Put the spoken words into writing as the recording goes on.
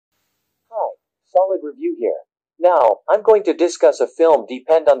solid review here. Now, I'm going to discuss a film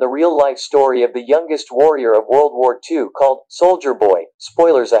depend on the real-life story of the youngest warrior of World War II called Soldier Boy.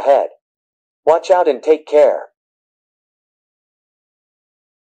 Spoilers ahead. Watch out and take care.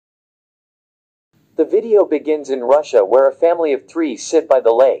 The video begins in Russia where a family of 3 sit by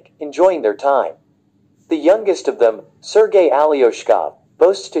the lake, enjoying their time. The youngest of them, Sergei Alyoshkov,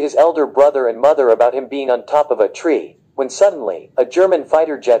 boasts to his elder brother and mother about him being on top of a tree, when suddenly, a German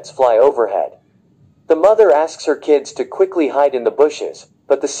fighter jets fly overhead. The mother asks her kids to quickly hide in the bushes,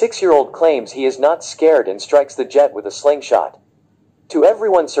 but the 6-year-old claims he is not scared and strikes the jet with a slingshot. To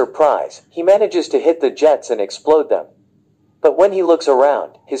everyone's surprise, he manages to hit the jets and explode them. But when he looks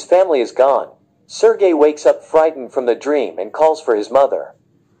around, his family is gone. Sergei wakes up frightened from the dream and calls for his mother.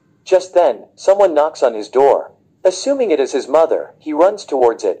 Just then, someone knocks on his door. Assuming it is his mother, he runs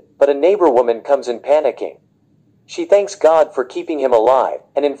towards it, but a neighbor woman comes in panicking. She thanks God for keeping him alive,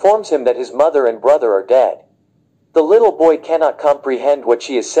 and informs him that his mother and brother are dead. The little boy cannot comprehend what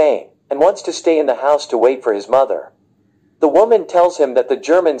she is saying, and wants to stay in the house to wait for his mother. The woman tells him that the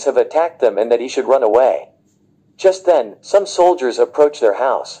Germans have attacked them and that he should run away. Just then, some soldiers approach their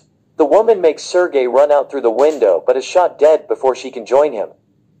house. The woman makes Sergei run out through the window but is shot dead before she can join him.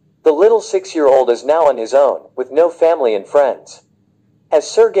 The little 6-year-old is now on his own, with no family and friends. As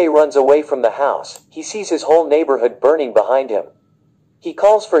Sergei runs away from the house, he sees his whole neighborhood burning behind him. He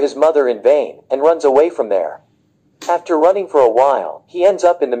calls for his mother in vain, and runs away from there. After running for a while, he ends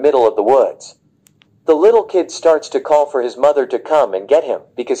up in the middle of the woods. The little kid starts to call for his mother to come and get him,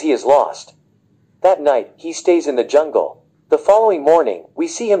 because he is lost. That night, he stays in the jungle. The following morning, we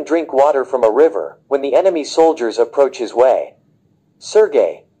see him drink water from a river, when the enemy soldiers approach his way.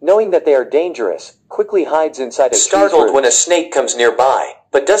 Sergei, knowing that they are dangerous, quickly hides inside a startled when a snake comes nearby,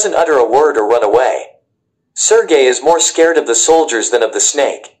 but doesn't utter a word or run away. Sergei is more scared of the soldiers than of the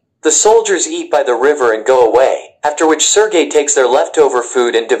snake. The soldiers eat by the river and go away, after which Sergei takes their leftover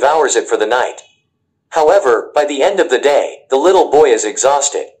food and devours it for the night. However, by the end of the day, the little boy is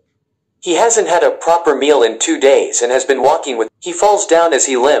exhausted. He hasn't had a proper meal in 2 days and has been walking with. He falls down as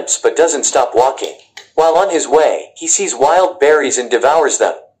he limps but doesn't stop walking. While on his way, he sees wild berries and devours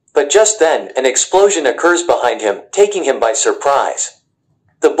them. But just then, an explosion occurs behind him, taking him by surprise.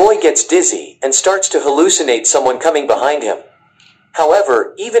 The boy gets dizzy, and starts to hallucinate someone coming behind him.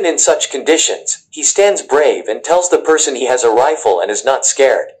 However, even in such conditions, he stands brave and tells the person he has a rifle and is not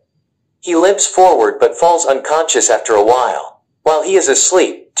scared. He limps forward but falls unconscious after a while. While he is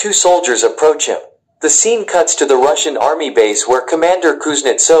asleep, 2 soldiers approach him. The scene cuts to the Russian army base where Commander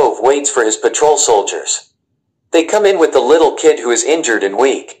Kuznetsov waits for his patrol soldiers. They come in with the little kid who is injured and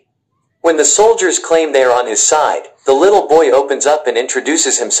weak. When the soldiers claim they are on his side, the little boy opens up and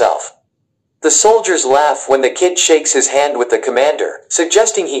introduces himself. The soldiers laugh when the kid shakes his hand with the commander,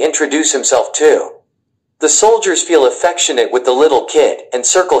 suggesting he introduce himself too. The soldiers feel affectionate with the little kid, and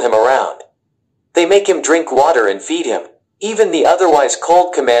circle him around. They make him drink water and feed him. Even the otherwise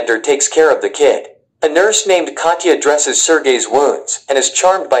cold commander takes care of the kid. A nurse named Katya dresses Sergei's wounds, and is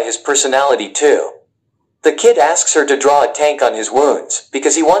charmed by his personality too. The kid asks her to draw a tank on his wounds,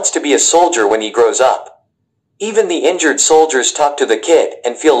 because he wants to be a soldier when he grows up. Even the injured soldiers talk to the kid,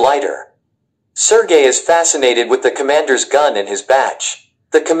 and feel lighter. Sergei is fascinated with the commander's gun and his badge.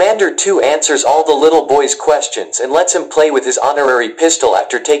 The commander too answers all the little boy's questions and lets him play with his honorary pistol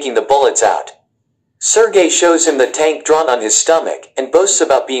after taking the bullets out. Sergei shows him the tank drawn on his stomach, and boasts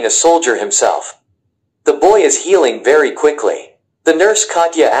about being a soldier himself. The boy is healing very quickly. The nurse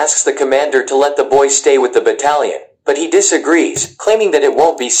Katya asks the commander to let the boy stay with the battalion, but he disagrees, claiming that it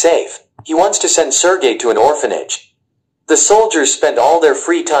won't be safe. He wants to send Sergei to an orphanage. The soldiers spend all their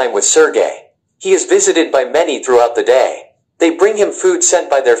free time with Sergei. He is visited by many throughout the day. They bring him food sent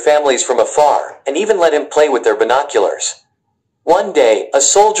by their families from afar, and even let him play with their binoculars. One day, a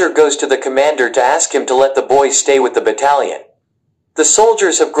soldier goes to the commander to ask him to let the boy stay with the battalion. The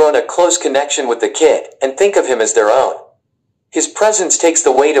soldiers have grown a close connection with the kid, and think of him as their own. His presence takes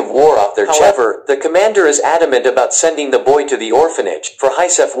the weight of war off their chest. However, the commander is adamant about sending the boy to the orphanage, for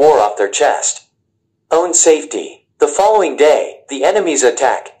Hisef war off their chest. Own safety. The following day, the enemies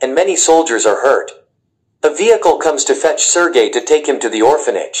attack, and many soldiers are hurt. A vehicle comes to fetch Sergei to take him to the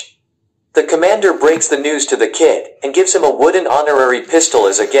orphanage. The commander breaks the news to the kid, and gives him a wooden honorary pistol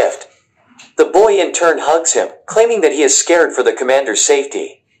as a gift. The boy in turn hugs him, claiming that he is scared for the commander's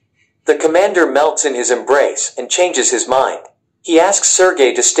safety. The commander melts in his embrace, and changes his mind. He asks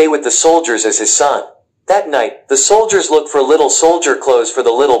Sergei to stay with the soldiers as his son. That night, the soldiers look for little soldier clothes for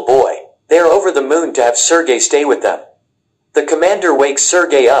the little boy. They are over the moon to have Sergei stay with them. The commander wakes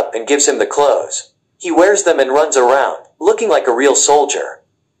Sergei up and gives him the clothes. He wears them and runs around, looking like a real soldier.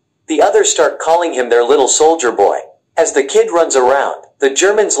 The others start calling him their little soldier boy. As the kid runs around, the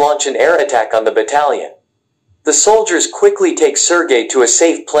Germans launch an air attack on the battalion. The soldiers quickly take Sergei to a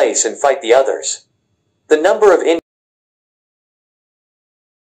safe place and fight the others. The number of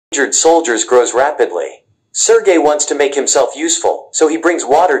injured soldiers grows rapidly. Sergei wants to make himself useful, so he brings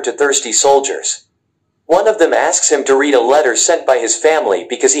water to thirsty soldiers. One of them asks him to read a letter sent by his family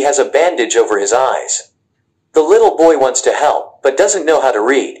because he has a bandage over his eyes. The little boy wants to help, but doesn't know how to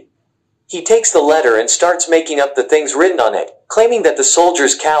read. He takes the letter and starts making up the things written on it, claiming that the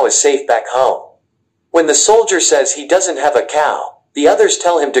soldier's cow is safe back home. When the soldier says he doesn't have a cow, the others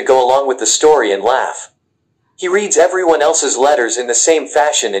tell him to go along with the story and laugh. He reads everyone else's letters in the same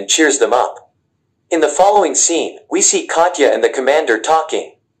fashion and cheers them up. In the following scene, we see Katya and the commander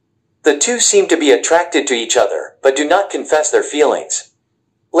talking. The two seem to be attracted to each other, but do not confess their feelings.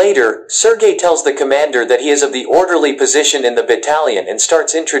 Later, Sergei tells the commander that he is of the orderly position in the battalion and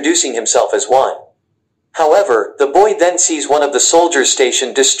starts introducing himself as one. However, the boy then sees one of the soldiers'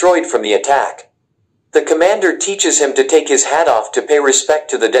 station destroyed from the attack. The commander teaches him to take his hat off to pay respect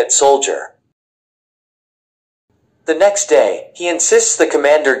to the dead soldier. The next day, he insists the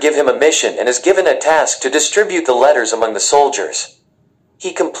commander give him a mission and is given a task to distribute the letters among the soldiers.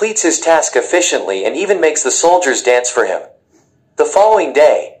 He completes his task efficiently and even makes the soldiers dance for him. The following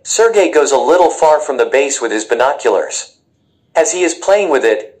day, Sergei goes a little far from the base with his binoculars. As he is playing with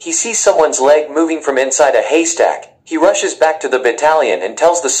it, he sees someone's leg moving from inside a haystack. He rushes back to the battalion and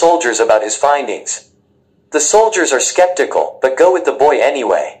tells the soldiers about his findings. The soldiers are skeptical, but go with the boy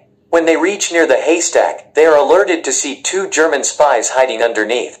anyway. When they reach near the haystack, they are alerted to see two German spies hiding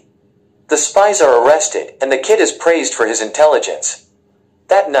underneath. The spies are arrested, and the kid is praised for his intelligence.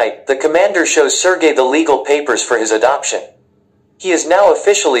 That night, the commander shows Sergei the legal papers for his adoption. He is now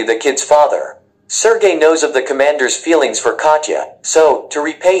officially the kid's father. Sergei knows of the commander's feelings for Katya, so, to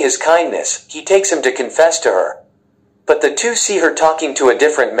repay his kindness, he takes him to confess to her. But the two see her talking to a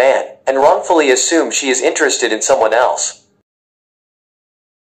different man, and wrongfully assume she is interested in someone else.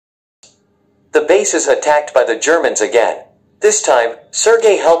 The base is attacked by the Germans again. This time,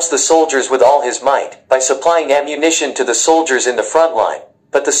 Sergei helps the soldiers with all his might, by supplying ammunition to the soldiers in the front line.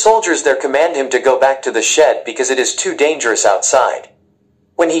 But the soldiers there command him to go back to the shed because it is too dangerous outside.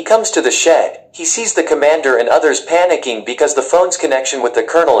 When he comes to the shed, he sees the commander and others panicking because the phone's connection with the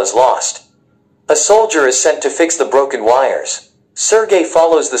colonel is lost. A soldier is sent to fix the broken wires. Sergei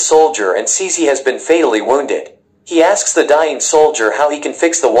follows the soldier and sees he has been fatally wounded. He asks the dying soldier how he can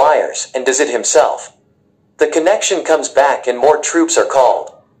fix the wires, and does it himself. The connection comes back and more troops are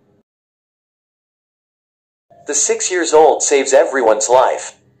called. The 6-year-old saves everyone's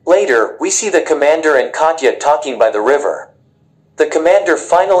life. Later, we see the commander and Katya talking by the river. The commander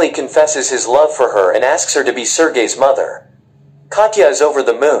finally confesses his love for her and asks her to be Sergei's mother. Katya is over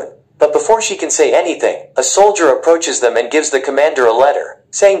the moon, but before she can say anything, a soldier approaches them and gives the commander a letter,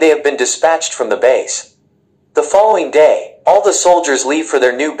 saying they have been dispatched from the base. The following day, all the soldiers leave for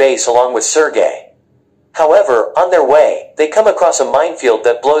their new base along with Sergei. However, on their way, they come across a minefield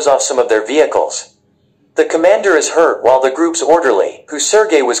that blows off some of their vehicles. The commander is hurt while the group's orderly, who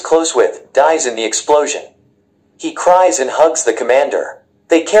Sergei was close with, dies in the explosion. He cries and hugs the commander.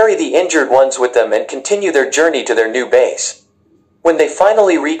 They carry the injured ones with them and continue their journey to their new base. When they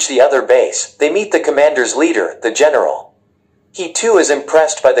finally reach the other base, they meet the commander's leader, the general. He too is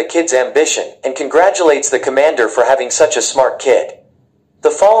impressed by the kid's ambition, and congratulates the commander for having such a smart kid.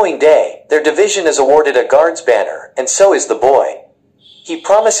 The following day, their division is awarded a guard's banner, and so is the boy. He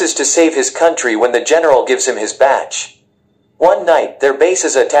promises to save his country when the general gives him his badge. One night, their base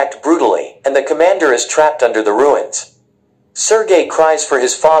is attacked brutally, and the commander is trapped under the ruins. Sergei cries for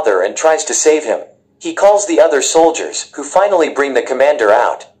his father and tries to save him. He calls the other soldiers, who finally bring the commander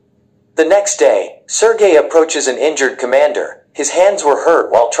out. The next day, Sergei approaches an injured commander. His hands were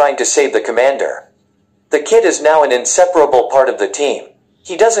hurt while trying to save the commander. The kid is now an inseparable part of the team.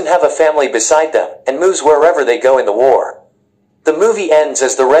 He doesn't have a family beside them, and moves wherever they go in the war. The movie ends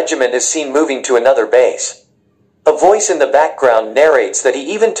as the regiment is seen moving to another base. A voice in the background narrates that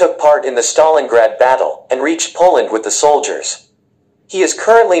he even took part in the Stalingrad battle, and reached Poland with the soldiers. He is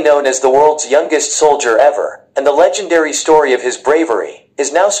currently known as the world's youngest soldier ever, and the legendary story of his bravery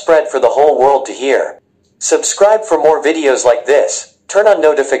is now spread for the whole world to hear. Subscribe for more videos like this, turn on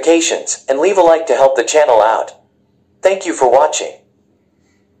notifications, and leave a like to help the channel out. Thank you for watching.